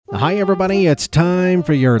Hi, everybody. It's time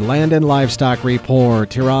for your Land and Livestock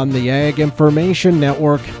Report here on the Ag Information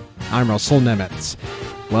Network. I'm Russell Nemitz.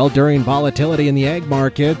 Well, during volatility in the ag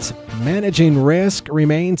markets, managing risk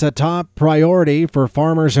remains a top priority for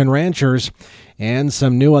farmers and ranchers. And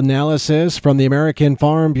some new analysis from the American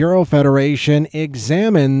Farm Bureau Federation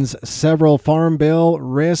examines several Farm Bill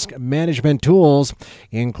risk management tools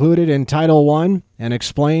included in Title I and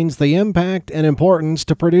explains the impact and importance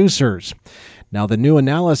to producers. Now, the new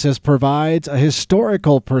analysis provides a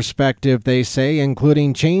historical perspective, they say,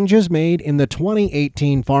 including changes made in the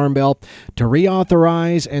 2018 Farm Bill to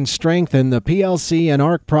reauthorize and strengthen the PLC and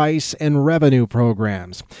ARC price and revenue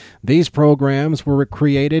programs. These programs were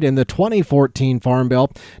created in the 2014 Farm Bill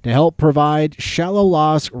to help provide shallow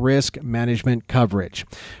loss risk management coverage.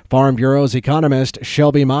 Farm Bureau's economist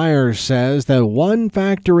Shelby Myers says that one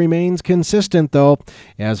factor remains consistent, though,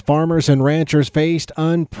 as farmers and ranchers faced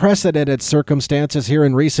unprecedented circumstances here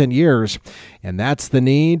in recent years, and that's the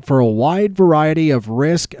need for a wide variety of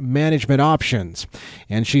risk management options.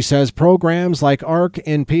 And she says programs like ARC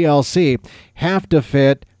and PLC have to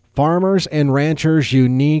fit farmers and ranchers'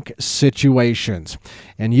 unique situations.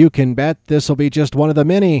 And you can bet this will be just one of the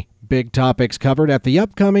many big topics covered at the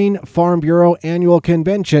upcoming Farm Bureau Annual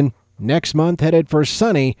Convention next month, headed for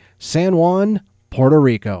sunny San Juan, Puerto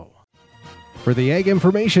Rico. For the Ag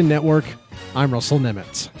Information Network, I'm Russell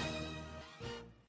Nemitz.